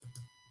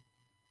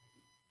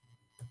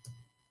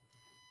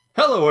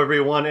Hello,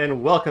 everyone,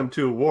 and welcome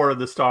to War of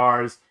the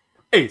Stars,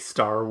 a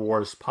Star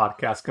Wars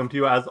podcast. Come to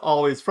you, as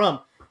always, from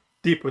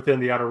deep within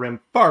the Outer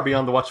Rim, far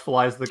beyond the watchful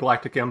eyes of the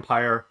Galactic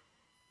Empire.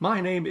 My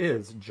name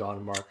is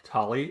John Mark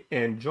Tolley,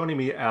 and joining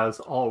me,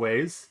 as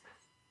always,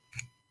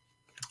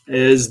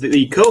 is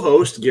the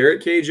co-host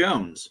Garrett K.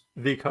 Jones.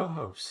 the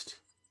co-host.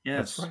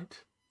 Yes, That's right.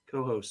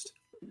 Co-host.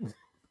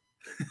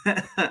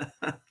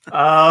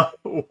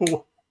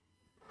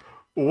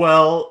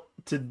 Well,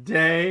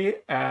 today,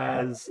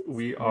 as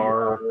we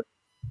are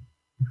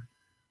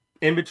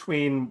in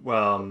between,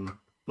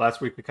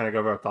 last week we kind of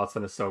gave our thoughts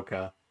on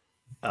Ahsoka,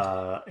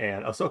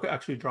 and Ahsoka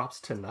actually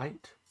drops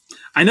tonight.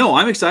 I know.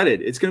 I'm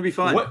excited. It's going to be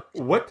fun.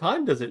 What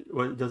time does it?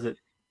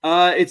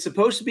 It's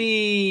supposed to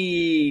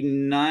be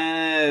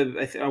 9.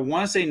 I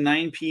want to say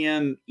 9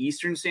 p.m.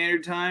 Eastern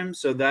Standard Time.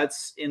 So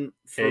that's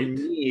for 8?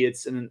 me.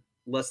 It's in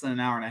less than an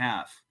hour and a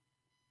half.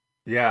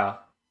 Yeah.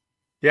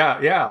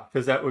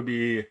 Because that would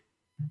be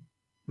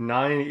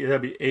 9.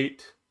 That'd be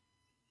 8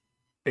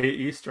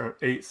 Eastern,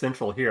 8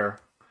 Central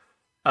here.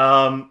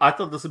 I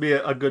thought this would be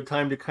a good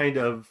time to kind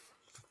of,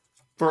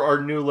 for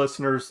our new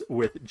listeners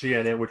with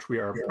GNN, which we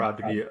are proud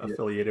to be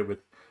affiliated with,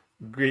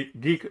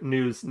 Geek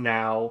News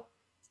Now,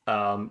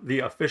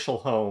 the official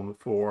home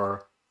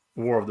for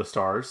War of the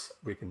Stars,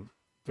 we can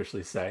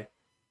officially say.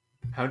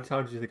 How many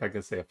times do you think I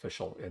can say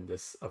official in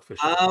this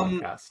official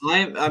podcast?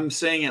 I'm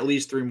saying at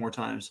least 3 more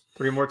times.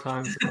 3 more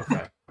times?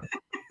 Okay.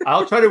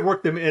 I'll try to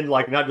work them in,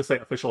 like, not just say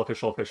official.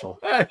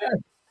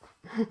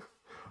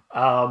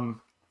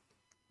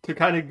 To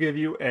kind of give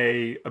you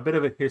a bit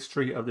of a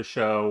history of the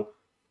show,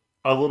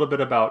 a little bit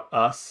about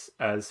us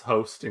as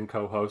host and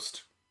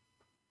co-host.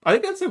 I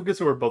think that's because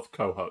we're both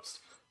co-hosts.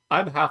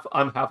 I'm half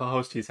a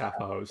host, he's half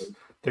a host.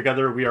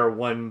 Together we are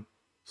one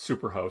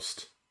super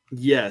host.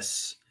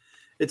 Yes.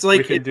 It's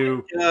like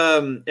Eddie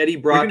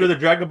Brock. We can do the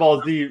Dragon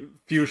Ball Z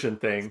fusion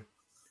thing.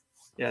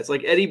 Yeah, it's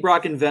like Eddie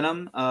Brock and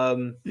Venom.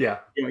 Yeah.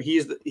 You know,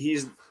 he's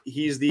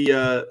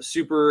the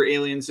super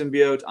alien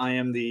symbiote. I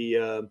am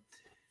the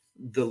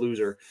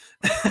loser.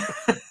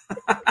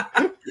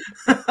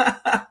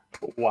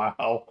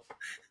 Wow.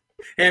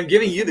 Hey, I'm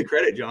giving you the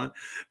credit, John.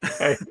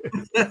 Hey.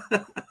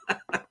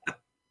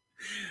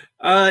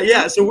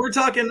 Yeah, so we're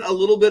talking a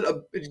little bit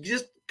of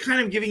just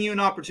kind of giving you an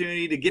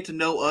opportunity to get to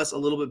know us a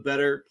little bit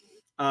better.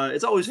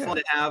 It's always fun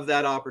to have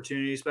that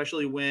opportunity,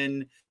 especially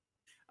when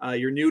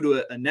you're new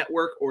to a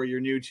network or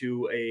you're new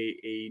to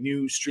a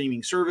new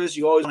streaming service.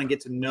 You always want to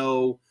get to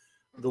know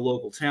the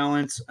local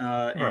talent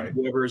and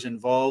whoever is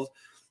involved.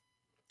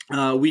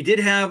 We did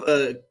have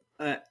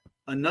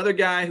another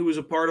guy who was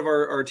a part of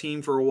our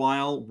team for a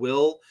while,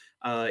 Will.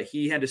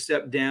 He had to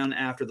step down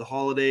after the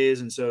holidays,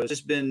 and so it's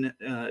just been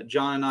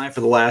John and I for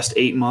the last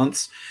 8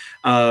 months.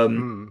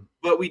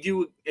 But we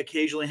do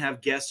occasionally have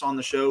guests on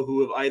the show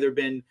who have either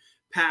been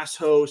past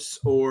hosts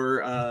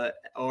or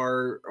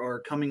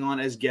are coming on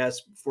as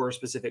guests for a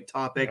specific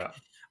topic.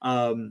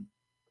 Yeah.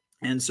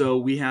 And so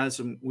we had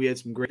some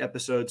great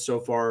episodes so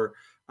far.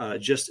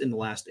 Just in the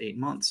last 8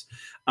 months.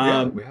 We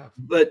have.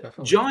 But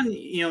definitely. John,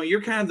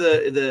 you're kind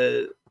of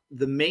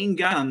the main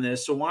guy on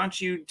this. So why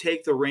don't you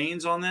take the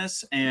reins on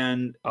this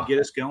and get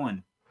us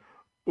going?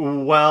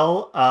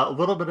 Well, a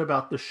little bit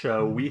about the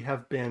show. We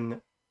have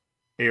been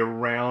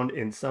around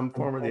in some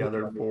form or the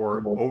other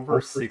for over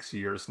 6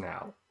 years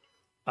now.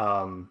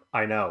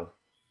 I know.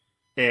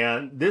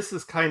 And this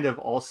is kind of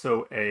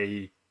also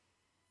a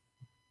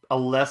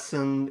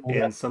lesson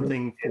and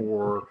something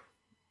for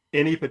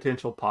any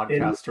potential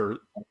podcasters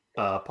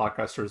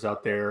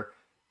out there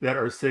that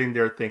are sitting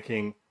there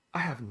thinking, I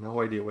have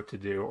no idea what to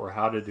do or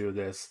how to do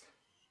this.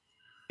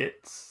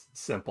 It's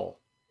simple.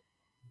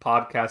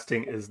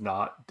 Podcasting is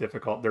not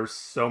difficult. There's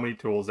so many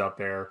tools out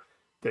there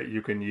that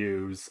you can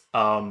use.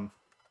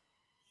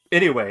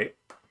 Anyway,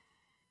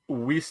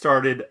 we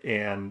started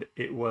and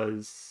it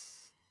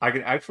was, I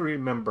can actually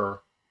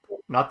remember,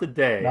 not the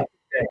day,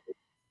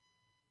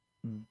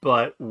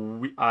 but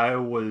I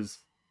was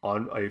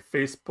on a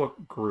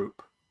Facebook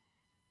group,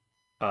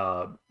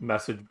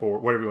 message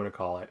board, whatever you want to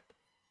call it.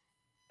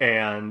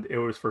 And it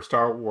was for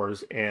Star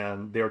Wars,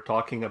 and they were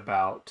talking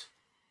about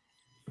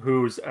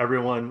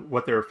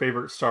what their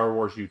favorite Star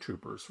Wars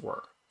YouTubers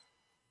were.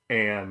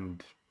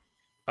 And,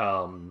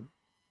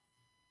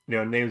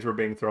 names were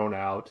being thrown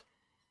out.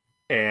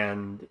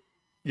 And,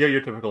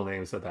 your typical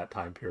names at that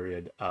time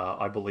period.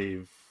 I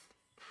believe,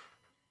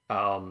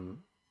 I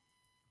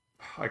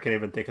can't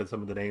even think of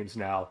some of the names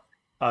now.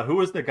 Who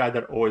was the guy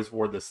that always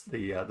wore the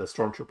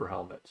Stormtrooper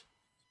helmet?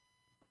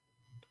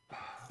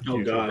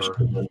 Oh, gosh.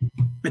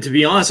 To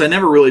be honest, I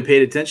never really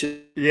paid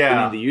attention to the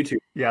YouTube.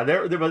 Yeah,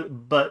 there was,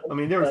 but I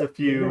mean, there was a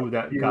few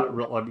that got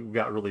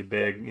really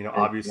big.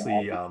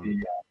 Obviously,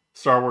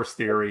 Star Wars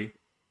Theory,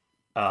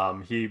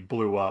 he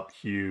blew up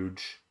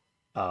huge.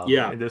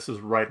 And this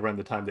was right around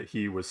the time that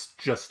he was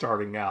just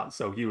starting out,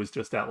 so he was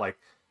just at like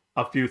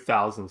a few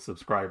thousand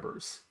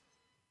subscribers.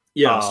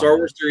 Yeah, Star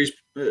Wars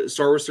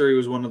Theory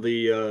was one of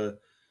the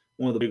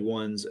big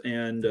ones,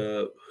 and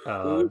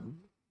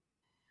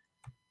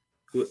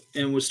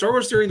was Star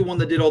Wars Theory the one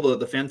that did all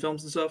the fan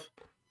films and stuff?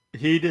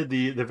 He did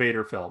the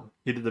Vader film.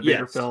 He did the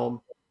Vader Yes.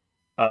 film.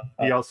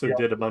 He also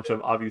did a bunch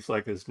of, obviously,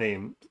 like his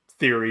name,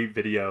 theory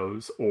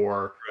videos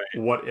or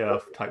Right. what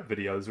if type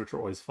videos, which are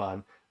always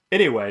fun.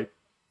 Anyway,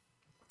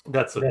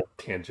 that's a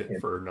tangent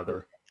for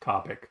another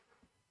topic.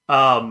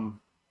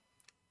 Um,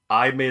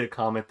 I made a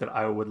comment that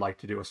I would like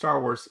to do a Star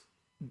Wars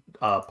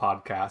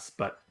podcast,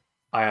 but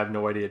I have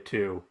no idea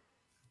too.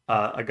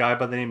 A guy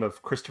by the name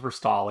of Christopher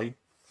Stolley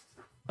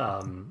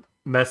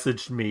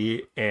messaged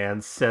me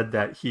and said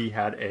that he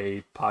had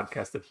a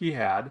podcast that he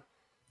had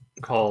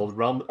called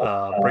Realm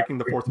Breaking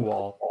the Fourth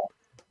Wall,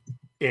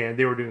 and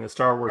they were doing a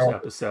Star Wars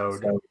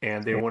episode,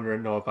 and they wanted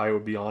to know if I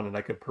would be on and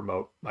I could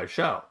promote my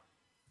show.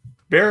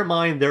 Bear in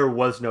mind, there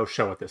was no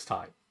show at this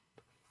time.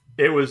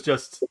 It was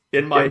just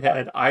in my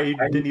head. I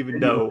didn't even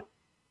know.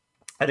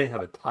 I didn't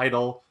have a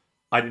title.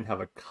 I didn't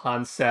have a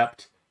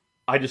concept.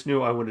 I just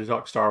knew I wanted to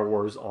talk Star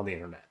Wars on the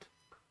internet.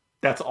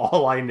 That's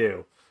all I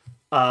knew.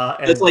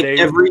 And it's like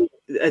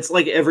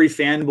every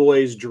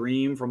fanboy's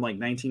dream from like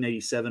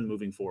 1987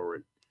 moving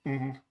forward.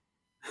 Mm-hmm.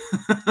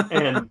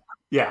 And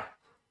yeah,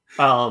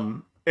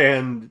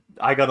 and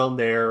I got on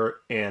there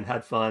and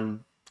had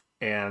fun,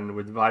 and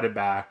was invited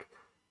back,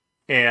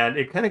 and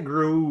it kind of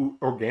grew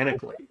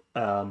organically.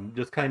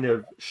 Just kind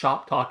of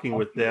shop talking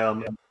with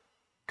them,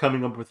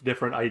 coming up with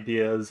different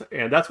ideas,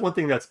 and that's one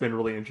thing that's been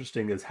really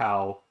interesting is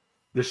how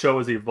the show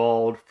has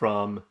evolved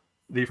from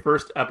the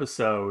first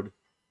episode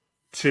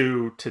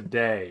to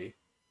today,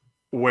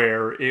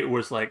 where it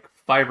was like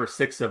 5 or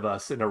 6 of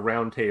us in a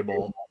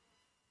roundtable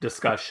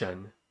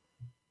discussion,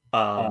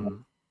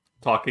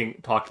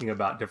 talking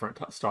about different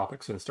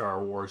topics in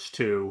Star Wars.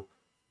 To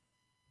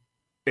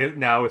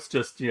now it's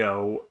just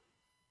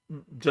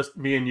just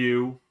me and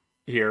you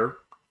here,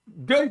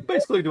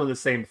 basically doing the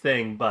same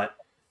thing, but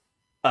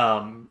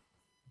the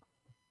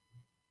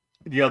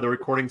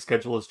recording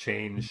schedule has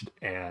changed,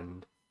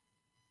 and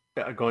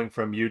going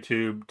from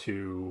YouTube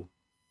to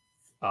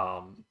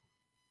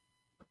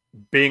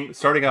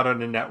starting out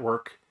on a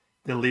network,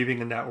 then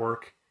leaving a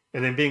network,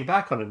 and then being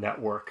back on a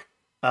network.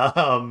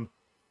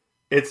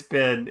 It's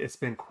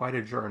been quite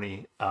a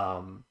journey.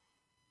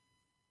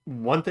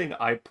 One thing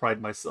I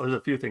pride myself, there's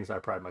a few things I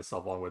pride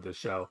myself on with this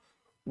show.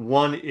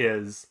 One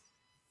is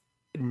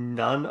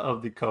none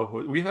of the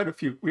co-hosts, we've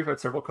had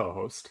several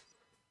co-hosts,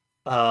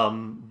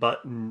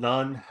 but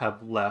none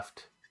have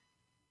left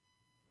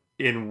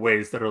in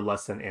ways that are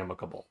less than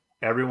amicable.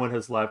 Everyone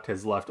has left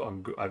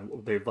on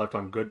they've left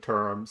on good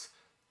terms.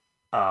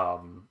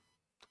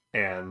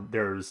 And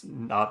there's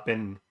not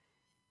been,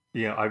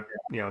 I've,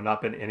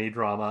 not been any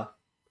drama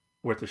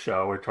with the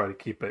show. We try to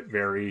keep it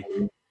very,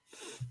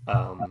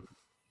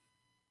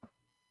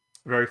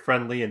 very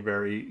friendly and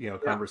very,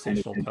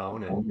 conversational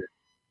tone. And,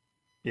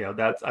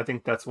 I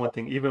think that's one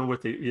thing, even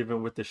with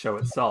the show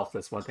itself,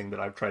 that's one thing that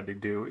I've tried to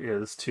do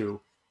is to,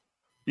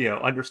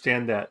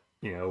 understand that,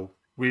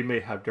 we may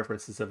have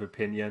differences of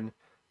opinion,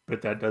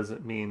 but that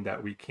doesn't mean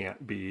that we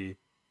can't be,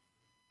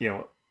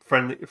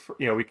 friendly.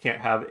 We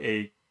can't have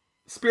a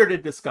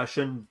spirited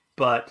discussion,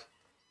 but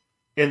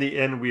in the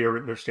end, we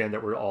understand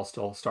that we're all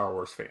still Star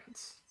Wars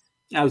fans.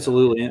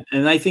 Absolutely,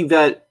 and I think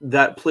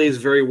that plays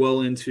very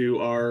well into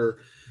our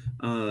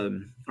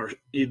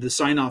the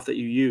sign off that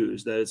you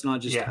use. That it's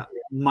not just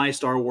my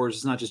Star Wars,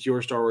 it's not just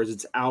your Star Wars,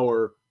 it's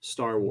our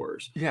Star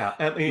Wars. Yeah,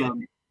 I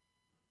mean,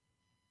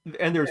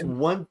 and there's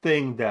one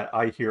thing that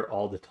I hear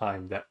all the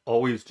time that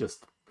always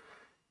just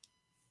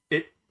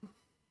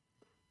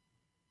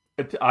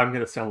I'm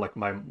gonna sound like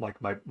my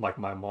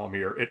mom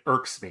here. It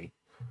irks me.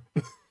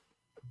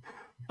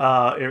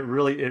 It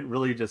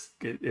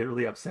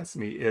really upsets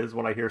me is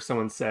when I hear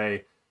someone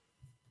say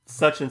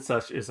such and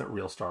such isn't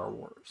real Star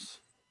Wars.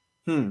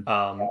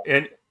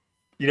 And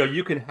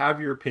you can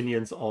have your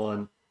opinions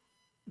on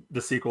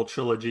the sequel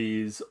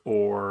trilogies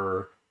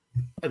or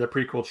the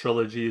prequel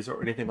trilogies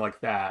or anything like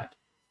that,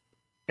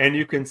 and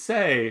you can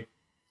say,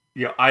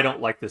 I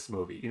don't like this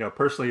movie.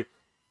 Personally,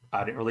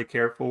 I didn't really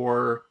care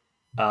for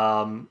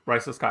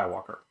Rise of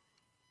Skywalker.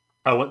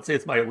 I wouldn't say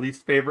it's my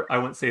least favorite. I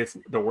wouldn't say it's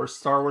the worst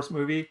Star Wars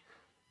movie.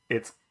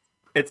 It's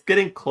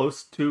getting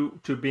close to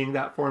being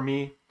that for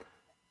me.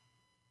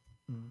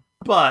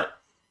 But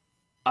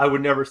I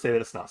would never say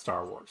that it's not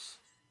Star Wars.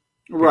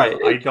 Right.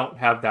 I don't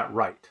have that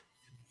right.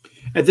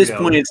 At this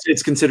point,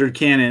 it's considered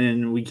canon,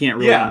 and we can't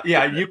really.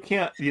 Yeah, you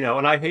can't.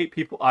 And I hate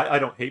people. I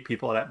don't hate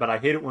people at that, but I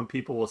hate it when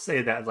people will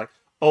say that. It's like,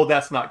 oh,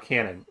 that's not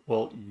canon.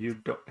 Well, you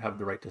don't have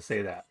the right to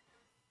say that.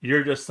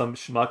 You're just some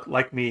schmuck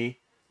like me,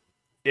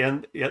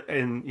 and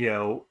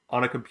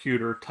on a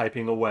computer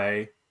typing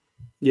away.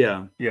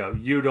 Yeah.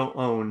 You don't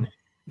own.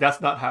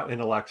 That's not how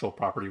intellectual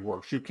property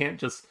works. You can't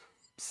just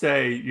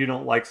say you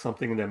don't like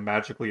something and then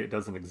magically it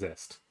doesn't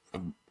exist.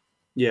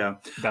 Yeah,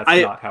 that's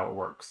not how it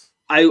works.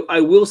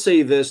 I will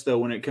say this though,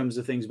 when it comes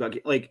to things about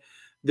like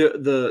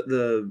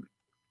the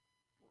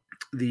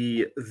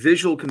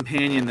visual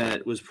companion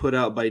that was put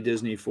out by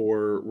Disney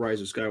for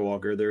Rise of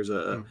Skywalker, there's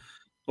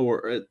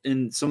or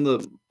in some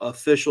of the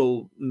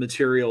official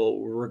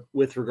material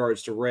with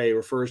regards to Rey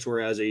refers to her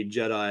as a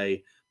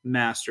Jedi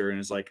Master, and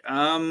it's like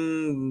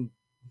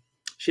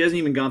She hasn't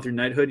even gone through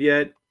knighthood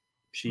yet.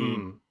 She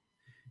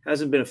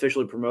hasn't been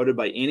officially promoted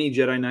by any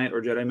Jedi Knight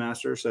or Jedi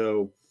Master,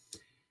 so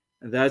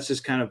that's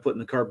just kind of putting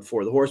the cart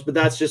before the horse. But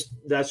that's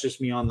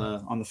just me on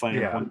the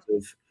finer points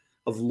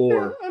of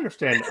lore. Yeah,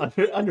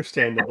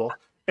 understandable.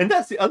 And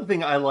that's the other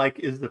thing I like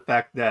is the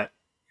fact that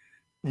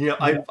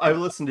I've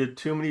listened to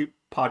too many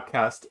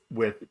podcasts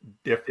with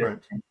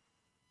different,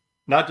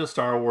 not just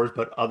Star Wars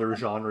but other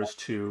genres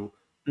too,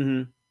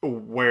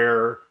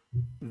 where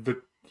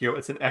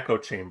it's an echo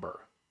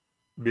chamber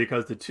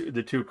because the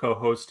two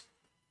co-hosts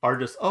are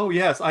just, oh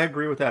yes, I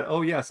agree with that.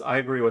 Oh yes, I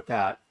agree with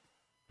that.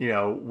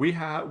 We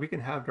can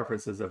have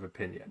differences of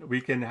opinion.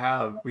 We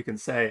can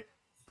say,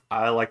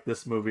 I like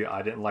this movie,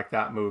 I didn't like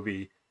that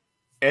movie,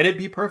 and it'd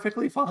be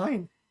perfectly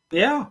fine.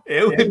 Yeah.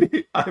 It would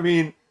be, I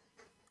mean,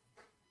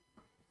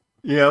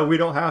 we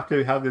don't have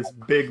to have this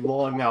big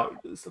long out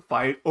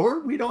fight,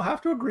 or we don't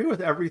have to agree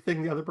with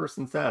everything the other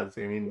person says.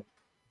 I mean,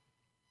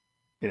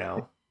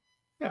 yeah.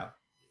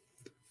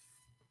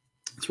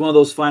 It's one of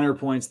those finer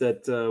points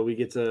that we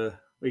get to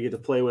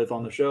play with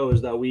on the show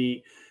is that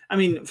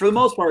for the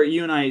most part,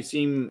 you and I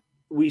seem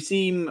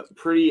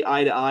pretty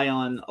eye to eye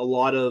on a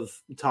lot of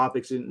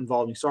topics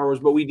involving Star Wars,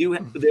 but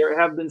there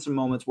have been some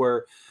moments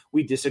where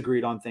we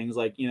disagreed on things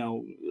like,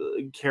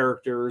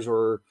 characters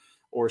or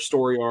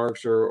story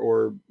arcs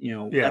or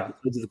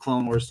episodes of the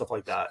Clone Wars, stuff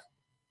like that.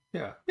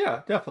 Yeah,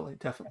 definitely.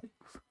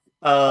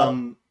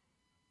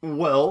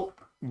 Well,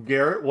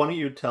 Garrett, why don't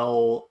you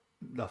tell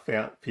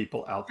the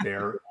people out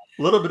there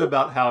a little bit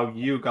about how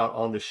you got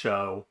on the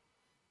show?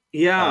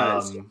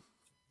 Yeah,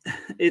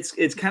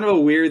 it's kind of a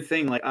weird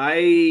thing. Like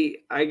I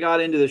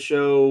got into the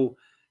show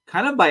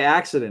kind of by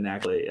accident,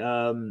 actually.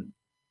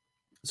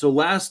 So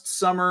last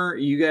summer,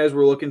 you guys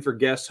were looking for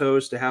guest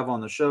hosts to have on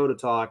the show to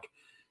talk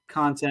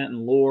content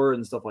and lore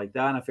and stuff like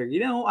that. And I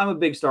figured, I'm a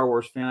big Star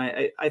Wars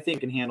fan. I think I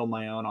can handle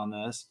my own on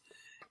this.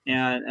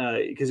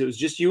 And because it was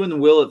just you and the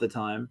Will at the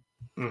time.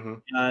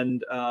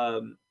 And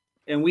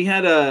we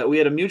had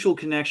a mutual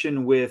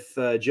connection with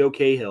Joe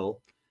Cahill,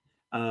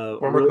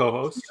 former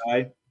co-host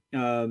guy.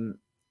 I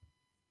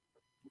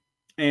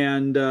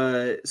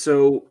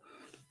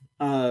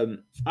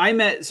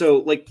met,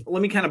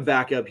 let me kind of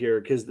back up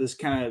here because this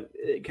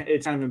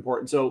it's kind of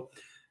important. So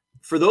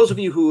for those of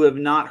you who have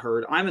not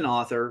heard, I'm an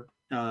author.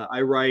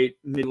 I write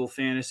medieval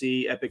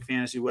fantasy, epic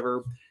fantasy,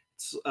 whatever.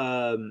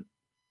 But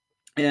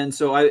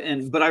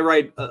I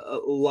write a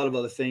lot of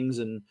other things.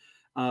 And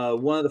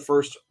one of the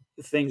first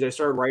things I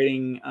started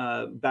writing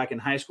back in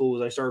high school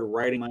was I started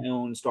writing my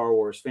own Star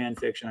Wars fan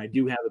fiction. I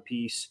do have a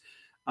piece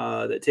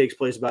that takes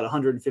place about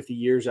 150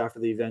 years after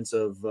the events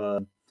of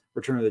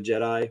Return of the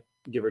Jedi,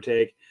 give or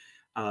take,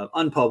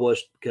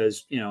 unpublished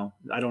because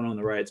I don't own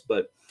the rights,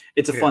 but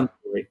it's a fun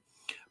story.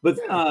 But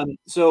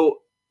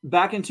so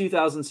back in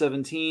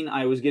 2017,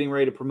 I was getting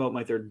ready to promote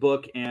my third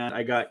book, and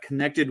I got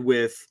connected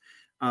with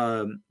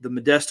the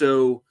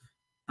Modesto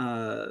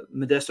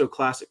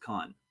Classic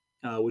Con,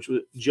 which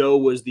was Joe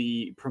was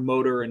the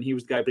promoter, and he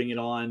was the guy putting it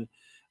on.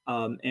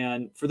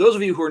 And for those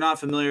of you who are not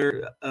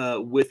familiar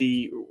with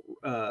the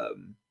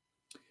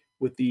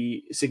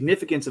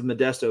significance of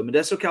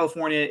Modesto,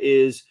 California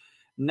is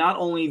not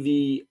only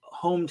the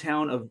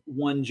hometown of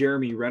one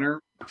Jeremy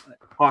Renner,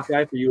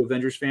 Hawkeye for you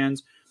Avengers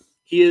fans,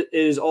 he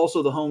is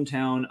also the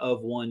hometown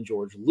of one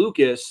George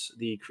Lucas,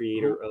 the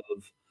creator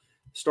of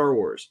Star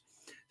Wars.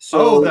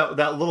 So I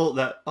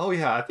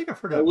think I've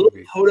heard that little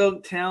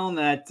podunk town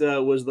that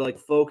was the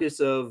focus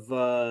of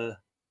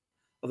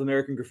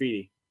American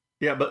Graffiti.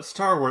 Yeah, but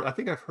Star Wars, I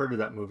think I've heard of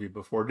that movie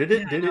before. Did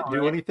it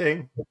do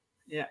anything?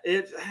 Yeah,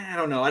 I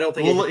don't know. I don't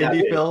think a little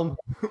indie film.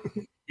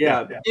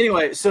 Yeah.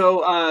 Anyway,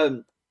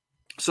 so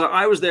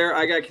I was there.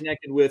 I got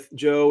connected with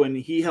Joe, and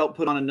he helped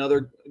put on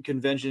another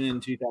convention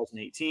in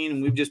 2018.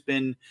 And we've just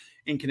been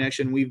in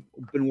connection. We've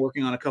been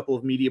working on a couple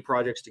of media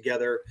projects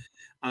together,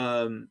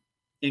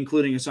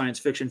 including a science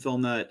fiction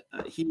film that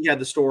he had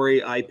the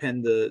story. I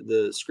penned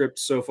the script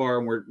so far,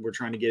 and we're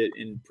trying to get it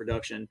in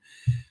production.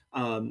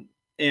 So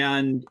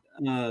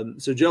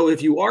Joe,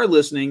 if you are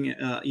listening,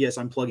 yes,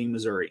 I'm plugging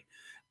Missouri.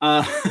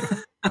 But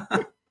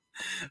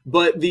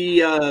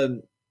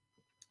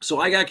so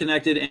I got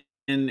connected,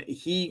 and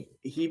he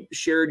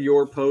shared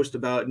your post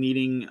about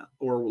needing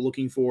or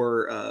looking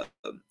for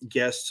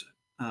guest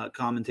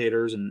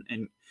commentators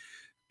and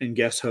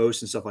guest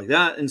hosts and stuff like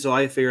that. And so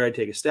I figured I'd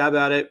take a stab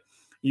at it.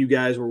 You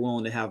guys were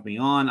willing to have me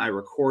on. I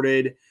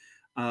recorded.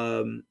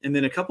 And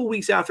then a couple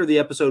weeks after the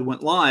episode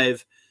went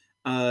live,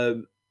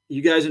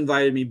 you guys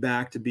invited me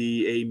back to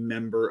be a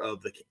member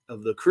of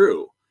the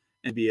crew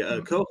and be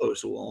a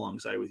co-host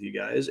alongside with you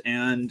guys.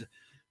 And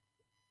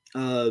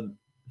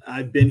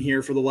I've been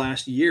here for the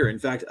last year. In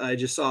fact, I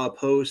just saw a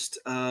post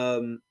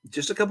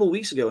just a couple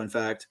weeks ago. In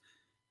fact,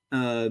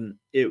 I think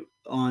it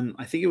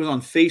was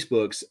on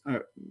Facebook's.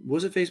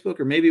 Was it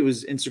Facebook or maybe it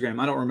was Instagram?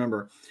 I don't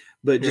remember.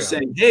 But just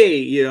saying,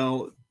 hey,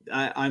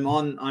 I'm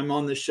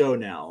on the show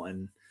now,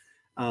 and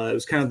it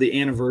was kind of the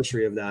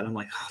anniversary of that. I'm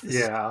like,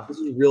 this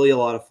is really a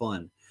lot of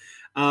fun.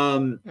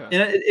 And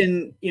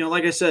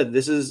like I said,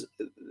 this is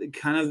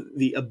kind of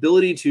the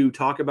ability to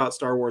talk about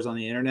Star Wars on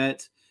the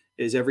internet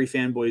is every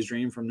fanboy's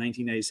dream from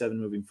 1997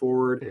 moving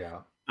forward. Yeah.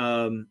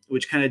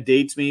 Which kind of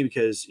dates me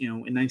because, in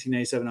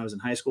 1997 I was in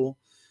high school.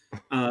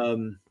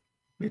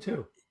 Me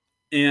too.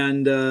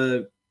 And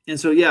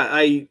so, yeah,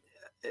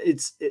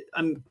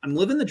 I'm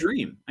living the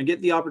dream. I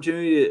get the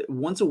opportunity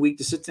once a week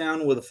to sit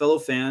down with a fellow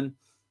fan.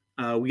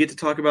 We get to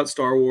talk about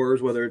Star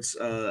Wars, whether it's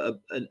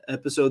an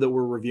episode that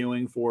we're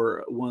reviewing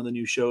for one of the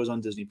new shows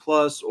on Disney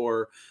Plus,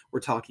 or we're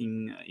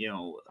talking,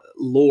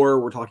 lore,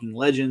 we're talking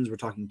legends, we're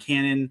talking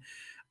canon.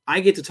 I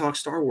get to talk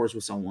Star Wars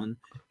with someone,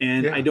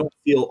 and I don't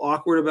feel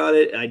awkward about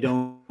it. I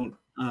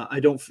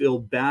don't feel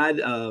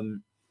bad.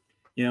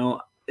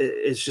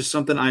 It's just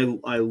something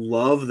I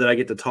love that I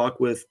get to talk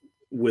with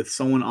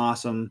someone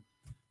awesome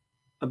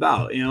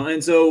about,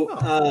 and so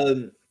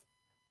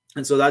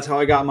that's how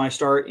I got my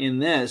start in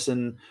this.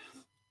 And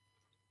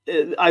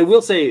I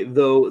will say,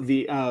 though,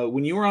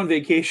 when you were on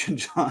vacation,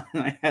 John,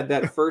 and I had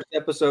that first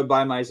episode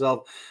by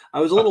myself, I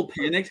was a little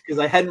panicked because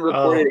I hadn't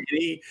recorded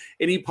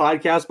any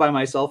podcast by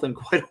myself in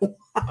quite a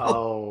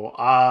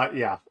while.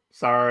 Yeah.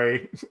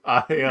 Sorry.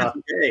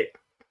 Okay.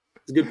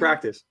 It's good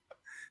practice.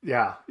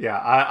 Yeah.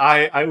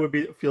 I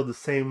would feel the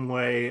same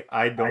way.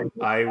 I would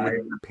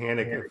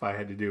panic if I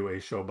had to do a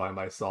show by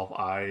myself.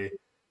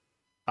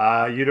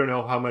 You don't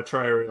know how much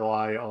I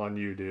rely on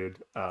you, dude.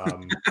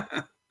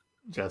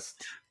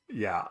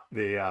 Yeah,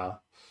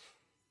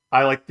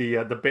 I like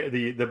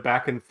the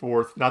back and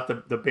forth, not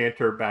the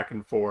banter back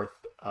and forth.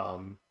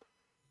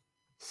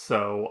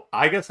 So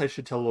I guess I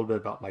should tell a little bit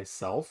about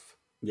myself.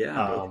 Yeah,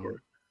 go for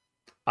it.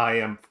 I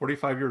am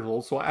 45 years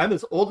old, so I'm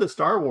as old as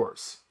Star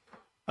Wars.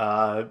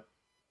 Yeah,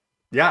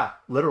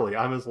 literally,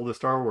 I'm as old as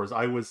Star Wars.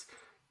 I was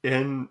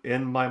in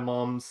my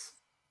mom's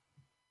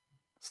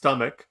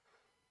stomach,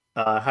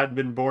 hadn't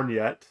been born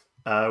yet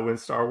when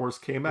Star Wars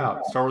came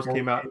out. Star Wars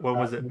came out, when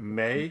was it,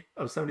 May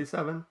of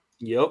 77?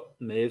 Yep,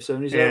 May of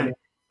 77. And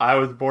I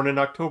was born in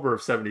October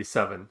of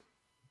 77.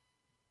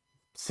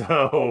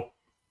 So,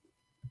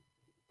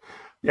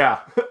 yeah.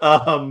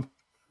 I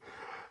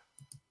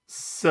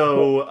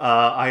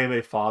am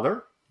a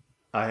father.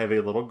 I have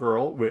a little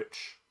girl,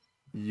 which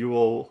you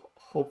will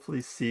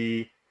hopefully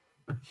see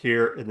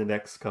here in the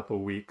next couple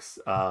of weeks.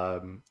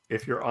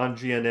 If you're on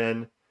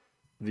GNN,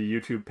 the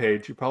YouTube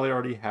page, you probably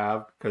already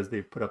have, because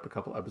they've put up a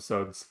couple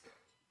episodes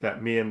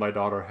that me and my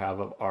daughter have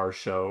of our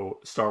show,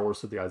 Star Wars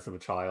Through the Eyes of a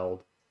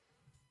Child.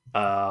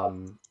 I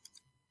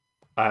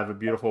have a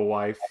beautiful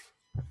wife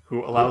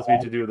who allows me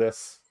to do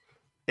this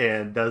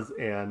and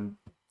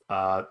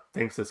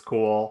thinks it's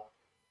cool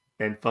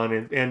and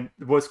fun. And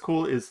what's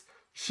cool is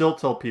she'll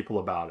tell people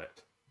about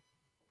it.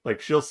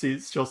 Like she'll see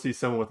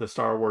someone with a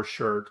Star Wars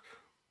shirt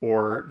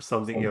or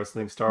something,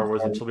 something Star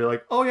Wars, and she'll be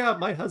like, "Oh yeah,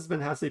 my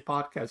husband has a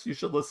podcast. You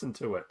should listen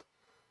to it,"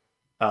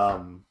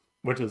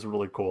 which is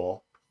really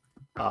cool.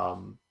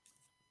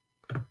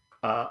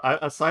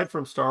 Aside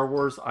from Star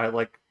Wars, I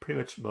like pretty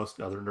much most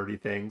other nerdy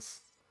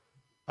things.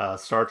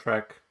 Star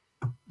Trek,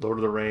 Lord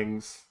of the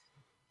Rings,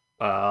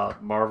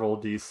 Marvel,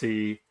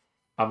 DC.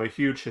 I'm a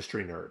huge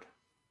history nerd.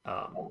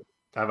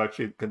 I've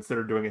actually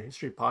considered doing a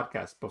history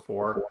podcast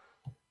before,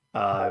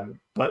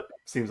 but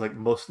seems like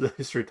most of the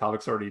history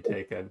topics are already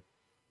taken.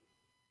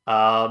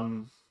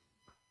 And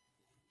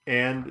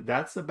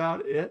that's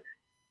about it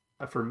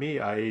for me.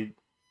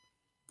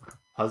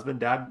 Husband,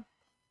 dad,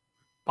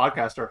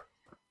 podcaster.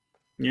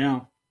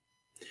 Yeah.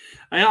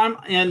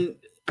 And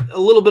a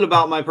little bit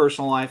about my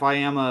personal life.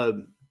 I'm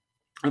a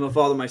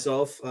father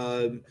myself.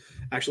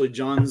 Actually,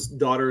 John's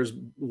daughter is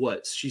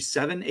what? She's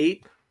 7,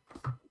 8?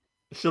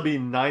 She'll be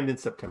 9 in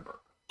September.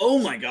 Oh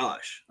my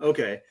gosh.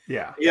 Okay.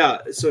 Yeah. Yeah.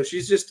 So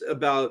she's just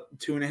about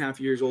 2.5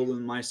 years older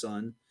than my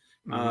son.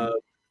 Mm-hmm.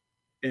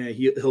 And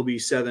he'll be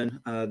 7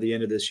 the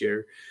end of this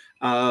year.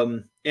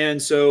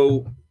 And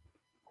so,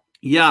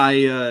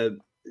 yeah,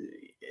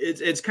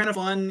 it's kind of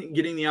fun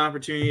getting the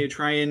opportunity to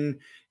try and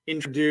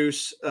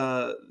introduce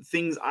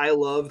things I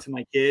love to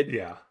my kid.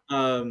 Yeah.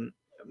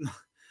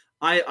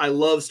 I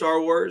love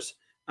Star Wars.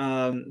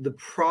 The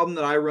problem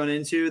that I run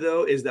into,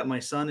 though, is that my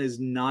son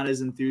is not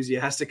as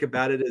enthusiastic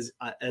about it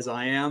as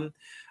I am.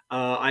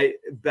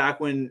 Back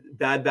when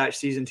Bad Batch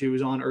season 2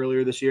 was on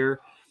earlier this year,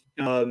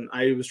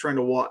 I was trying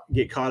to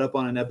get caught up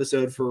on an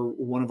episode for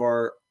one of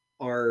our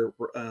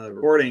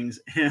recordings,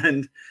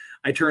 and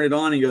I turn it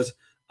on and he goes,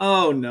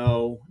 "Oh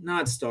no,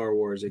 not Star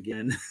Wars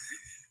again."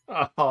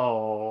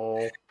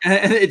 Oh.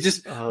 And it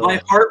just,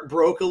 my heart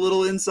broke a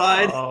little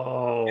inside.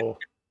 Oh,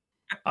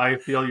 I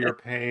feel your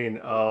pain.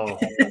 Oh,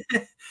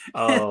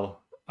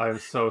 I'm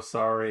so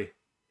sorry.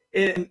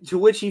 And to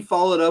which he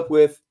followed up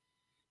with,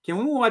 "Can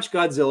we watch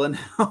Godzilla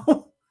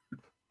now?"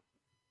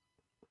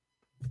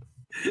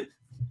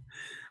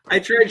 I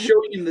tried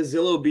showing him the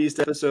Zillo Beast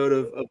episode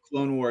of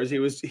Clone Wars. He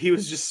was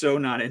just so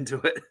not into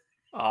it.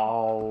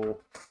 Oh.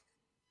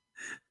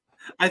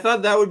 I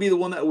thought that would be the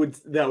one that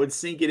would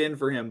sink it in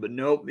for him, but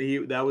nope,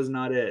 that was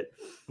not it.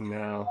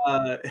 No.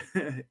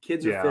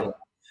 Kids are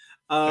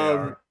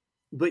fit.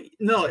 But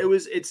no,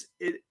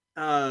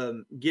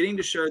 getting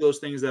to share those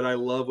things that I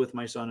love with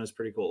my son is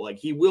pretty cool. Like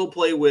he will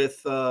play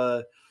with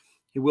my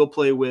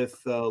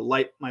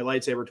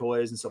lightsaber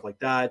toys and stuff like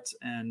that,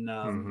 and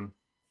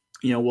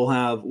we'll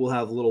have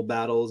little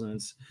battles,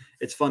 and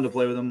it's fun to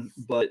play with them.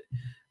 But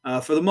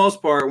for the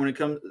most part, when it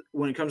comes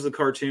to the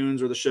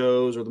cartoons or the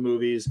shows or the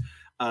movies,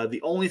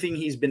 the only thing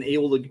he's been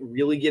able to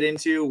really get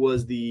into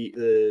was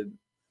the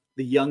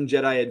Young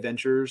Jedi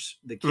Adventures,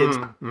 the kids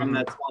program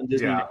that's on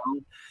Disney now.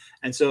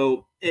 And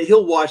so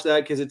he'll watch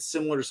that because it's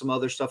similar to some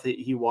other stuff that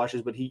he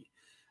watches, but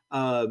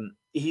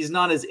he's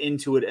not as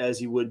into it as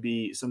he would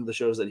be some of the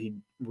shows that he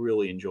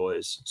really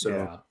enjoys.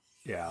 So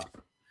yeah.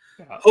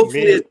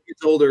 Hopefully as he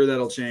gets older,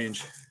 that'll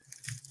change.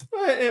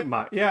 It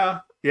might.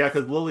 Yeah,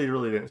 because Lily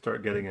really didn't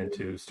start getting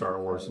into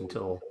Star Wars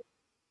until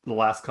the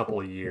last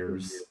couple of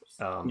years.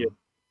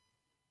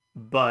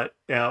 But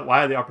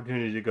I had the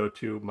opportunity to go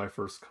to my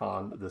first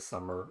con this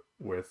summer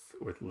with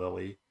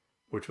Lily,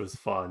 which was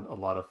fun. A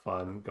lot of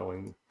fun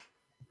going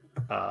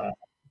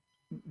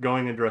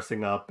and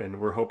dressing up, and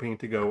we're hoping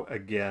to go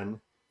again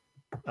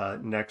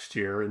next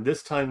year. And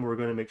this time we're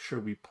going to make sure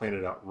we plan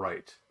it out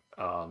right.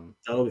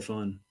 That'll be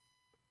fun.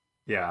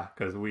 Yeah,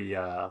 because we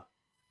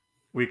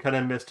kind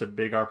of missed a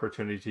big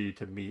opportunity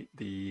to meet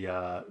the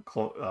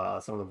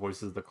some of the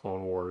voices of the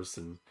Clone Wars,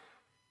 and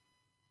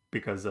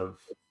because of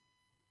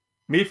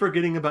me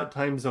forgetting about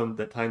time zones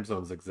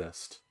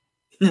exist.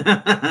 You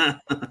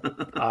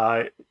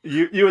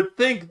would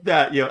think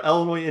that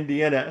Illinois,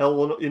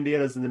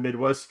 Indiana's in the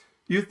Midwest.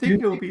 You'd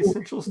think it would be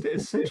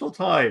central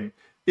time.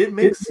 It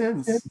makes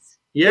sense.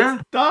 Yeah,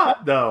 it's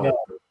not though. No.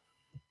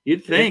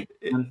 You'd think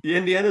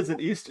Indiana's in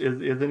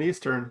in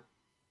Eastern,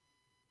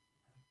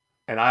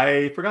 and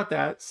I forgot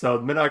that. So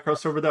the minute I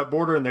crossed over that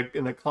border and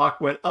the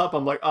clock went up,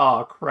 I'm like,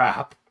 oh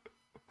crap.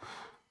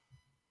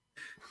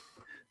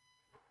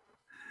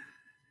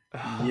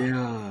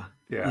 Yeah.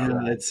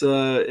 It's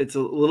a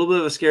little bit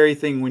of a scary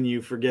thing when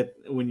you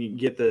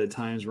get the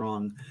times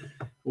wrong.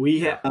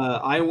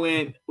 I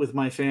went with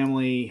my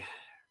family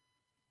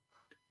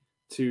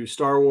to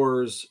Star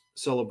Wars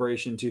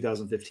Celebration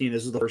 2015.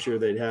 This is the first year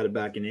they'd had it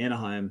back in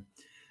Anaheim,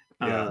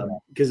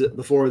 because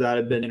before that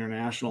had been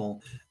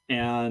international,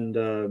 and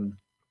there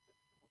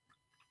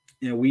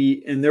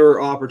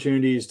were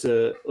opportunities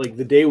to, like,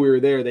 the day we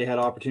were there, they had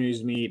opportunities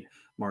to meet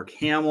Mark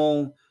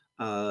Hamill,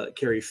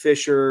 Carrie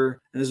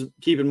Fisher, and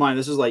keep in mind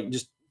this is like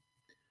just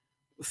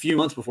a few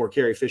months before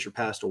Carrie Fisher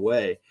passed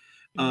away,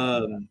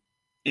 and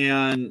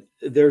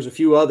there's a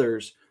few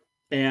others,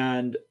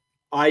 and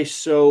I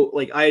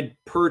had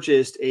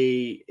purchased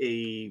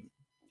a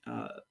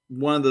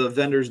one of the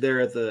vendors there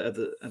at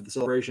the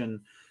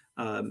celebration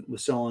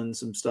was selling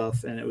some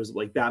stuff, and it was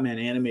like Batman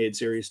animated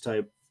series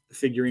type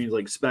figurines,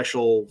 like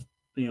special,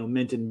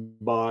 mint in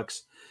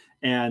box.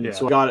 And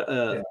so I got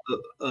a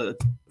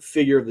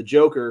figure of the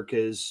Joker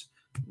because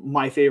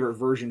my favorite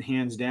version,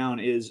 hands down,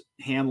 is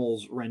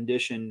Hamill's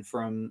rendition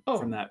from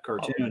that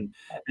cartoon.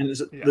 And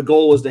the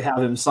goal was to have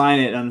him sign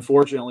it. And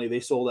unfortunately, they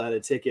sold out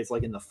of tickets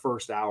like in the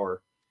first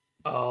hour.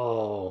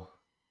 Oh.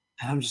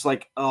 And I'm just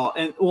like, oh,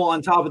 and well,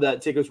 on top of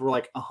that, tickets were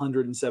like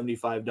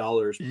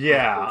 $175.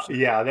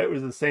 Yeah, that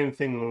was the same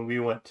thing when we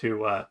went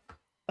to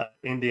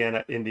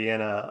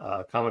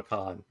Indiana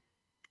Comic-Con.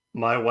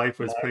 My wife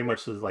was pretty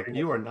much like,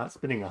 you are not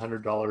spending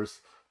 $100,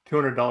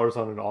 $200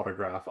 on an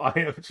autograph.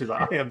 I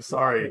am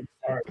sorry.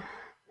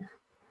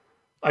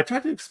 I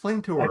tried to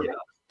explain to her.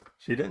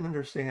 She didn't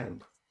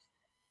understand.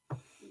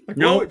 Like,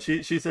 no,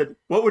 she said,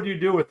 "What would you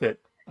do with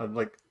it?" I'm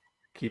like,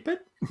 "Keep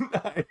it."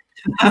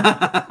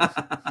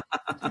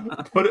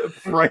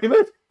 Frame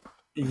it.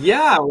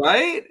 Yeah,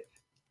 right.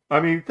 I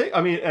mean,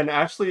 an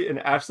Ashley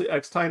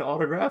Eckstein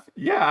autograph.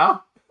 Yeah.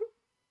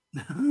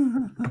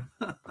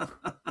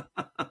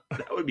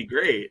 That would be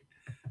great.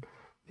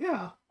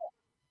 Yeah.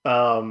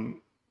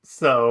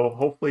 So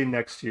hopefully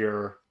next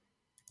year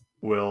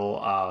we'll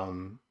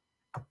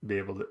be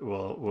able to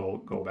we'll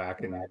go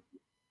back and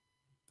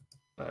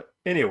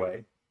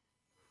anyway.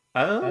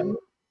 I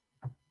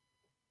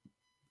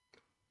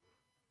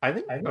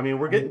mean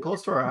we're getting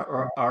close to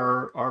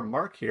our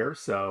mark here,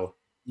 so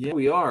yeah,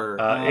 we are.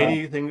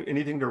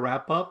 Anything to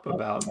wrap up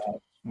about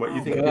what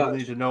you think people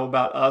need to know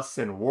about us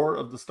and War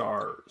of the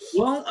Stars?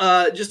 Well,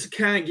 just to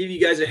kind of give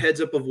you guys a heads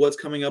up of what's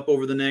coming up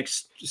over the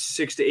next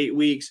 6 to 8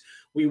 weeks,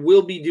 we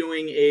will be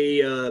doing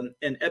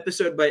an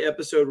episode by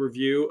episode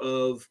review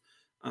of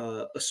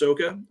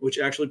Ahsoka, which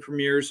actually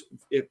premieres.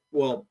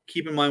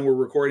 Keep in mind we're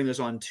recording this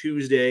on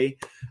Tuesday,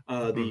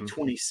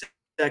 the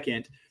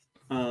 22nd,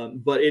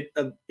 but it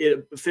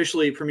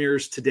officially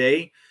premieres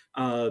today.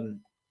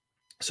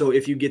 So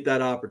if you get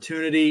that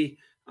opportunity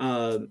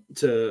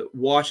to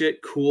watch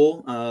it,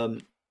 cool.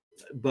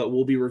 But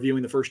we'll be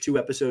reviewing the first 2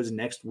 episodes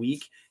next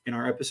week in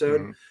our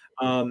episode.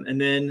 And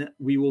then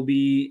we will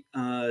be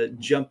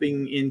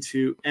jumping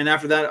into, and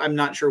after that, I'm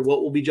not sure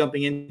what we'll be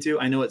jumping into.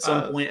 I know at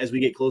some point as we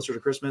get closer to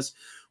Christmas,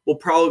 we'll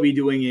probably be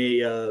doing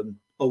a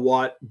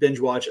binge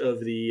watch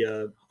of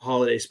the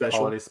holiday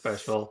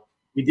special.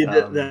 We did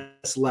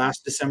that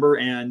last December,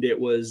 and it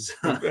was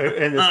and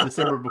it's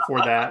December before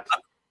that.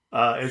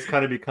 It's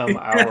kind of become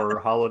our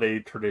holiday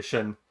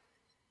tradition.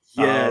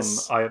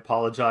 Yes. I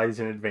apologize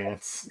in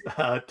advance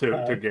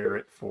to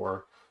Garrett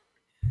for.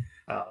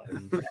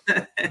 Um,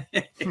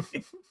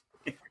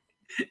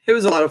 It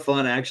was a lot of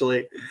fun,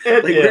 actually.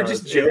 it Like, we're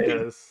just is. It joking.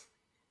 is.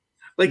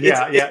 Like,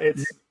 Yeah, yeah.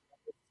 it's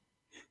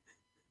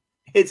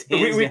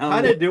hands We down.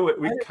 kind of do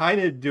it. We kind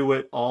of do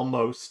it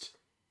almost.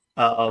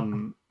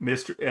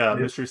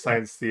 Mystery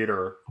Science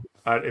Theater.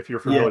 If you're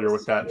familiar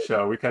with Yes. that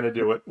show, we kind of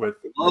do it with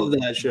Love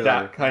that show.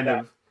 that kind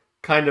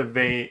of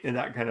vein, in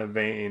that kind of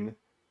vein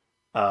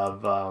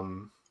of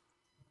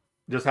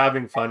just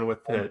having fun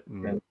with it,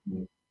 and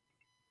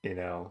you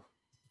know,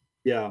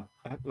 Yeah.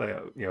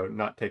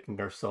 not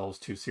taking ourselves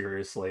too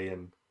seriously,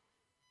 and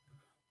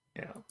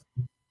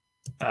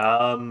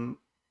um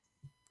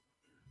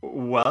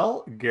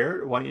well,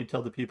 Garrett, why don't you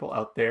tell the people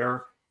out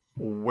there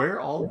where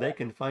all they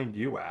can find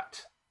you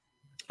at?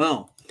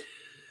 Oh,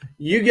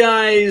 you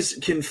guys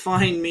can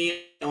find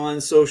me on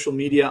social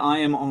media. I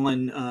am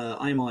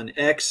on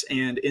X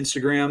and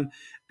Instagram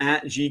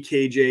at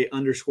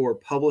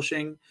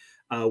GKJ_publishing,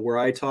 where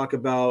I talk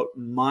about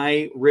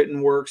my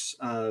written works.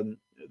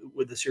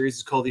 With the series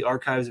is called The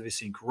Archives of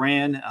Yasin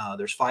Quran.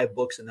 There's 5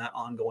 books in that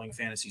ongoing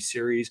fantasy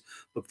series.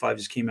 Book 5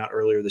 just came out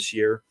earlier this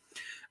year.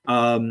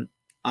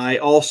 I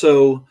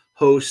also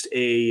host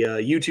a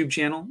YouTube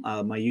channel.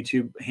 My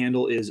YouTube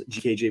handle is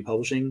GKJ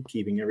Publishing,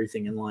 keeping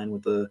everything in line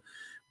with the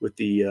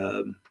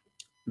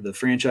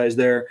franchise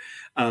there.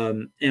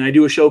 And I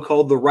do a show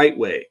called The Right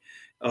Way,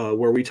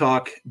 where we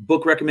talk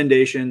book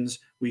recommendations,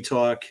 we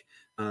talk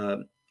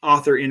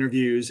author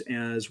interviews,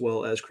 as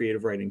well as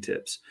creative writing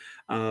tips.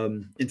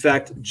 In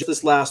fact, just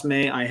this last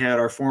May, I had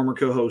our former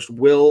co-host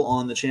Will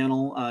on the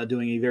channel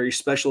doing a very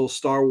special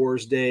Star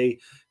Wars Day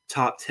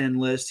top 10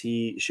 list.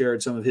 He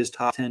shared some of his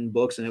top 10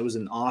 books, and it was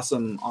an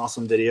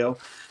awesome video.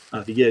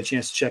 If you get a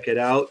chance to check it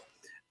out.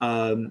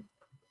 And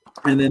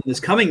then this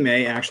coming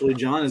May, actually,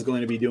 John is going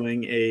to be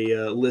doing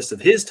a list of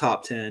his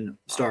top 10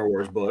 Star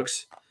Wars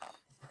books.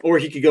 Or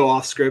he could go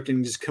off script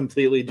and just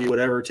completely do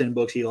whatever 10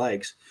 books he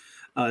likes.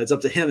 It's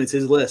up to him. It's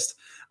his list.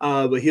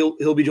 But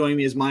he'll be joining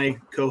me as my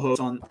co-host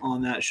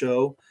on that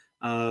show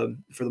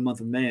for the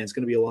month of May. It's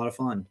going to be a lot of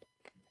fun.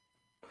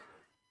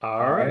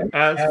 All right.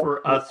 As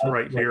for us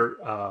right here,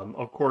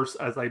 of course,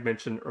 as I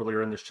mentioned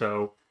earlier in the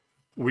show,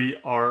 we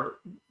are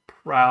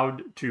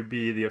proud to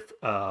be a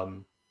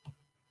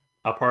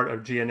part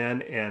of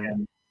GNN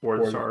and War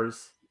of the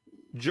Stars.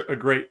 A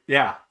great,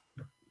 yeah.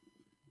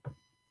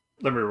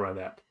 Let me run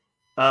that.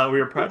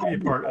 We are proud to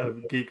be part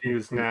of Geek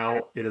News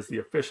Now. It is the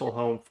official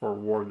home for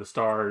War of the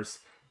Stars.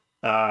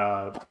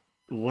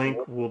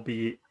 Link will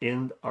be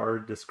in our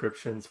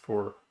descriptions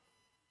for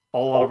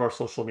all of our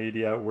social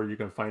media where you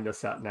can find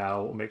us at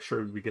now. We'll make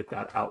sure we get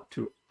that out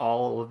to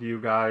all of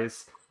you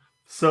guys.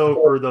 So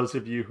for those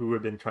of you who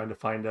have been trying to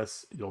find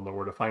us, you'll know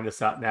where to find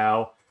us at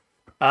now.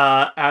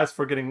 As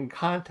for getting in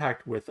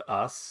contact with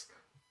us,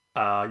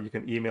 you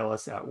can email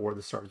us at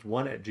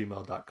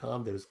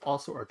warofthestars1@gmail.com. There's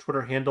also our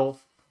Twitter handle.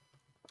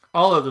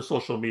 All other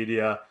social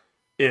media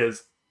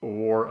is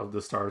War of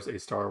the Stars, a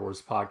Star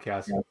Wars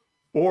podcast,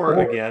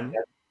 or again,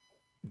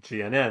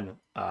 GNN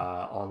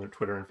on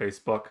Twitter and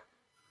Facebook.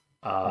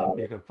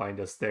 You can find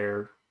us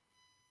there.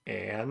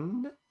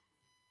 And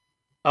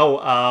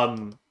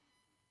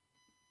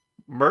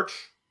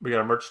merch. We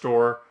got a merch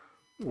store.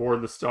 War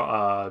of the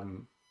Star.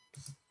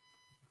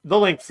 The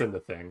link's in the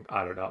thing.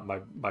 I don't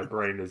know. My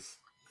brain is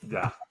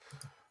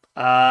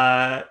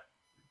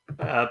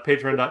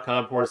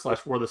Patreon.com/War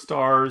of the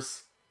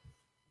Stars.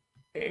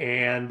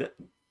 And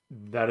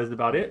that is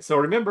about it. So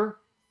remember,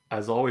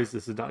 as always,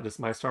 this is not just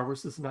my Star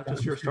Wars. This is not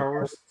just your Star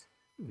Wars.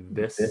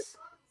 This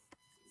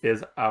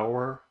is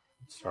our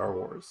Star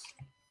Wars.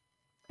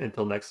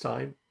 Until next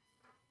time,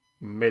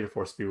 may the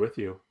Force be with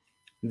you.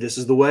 This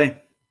is the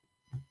way.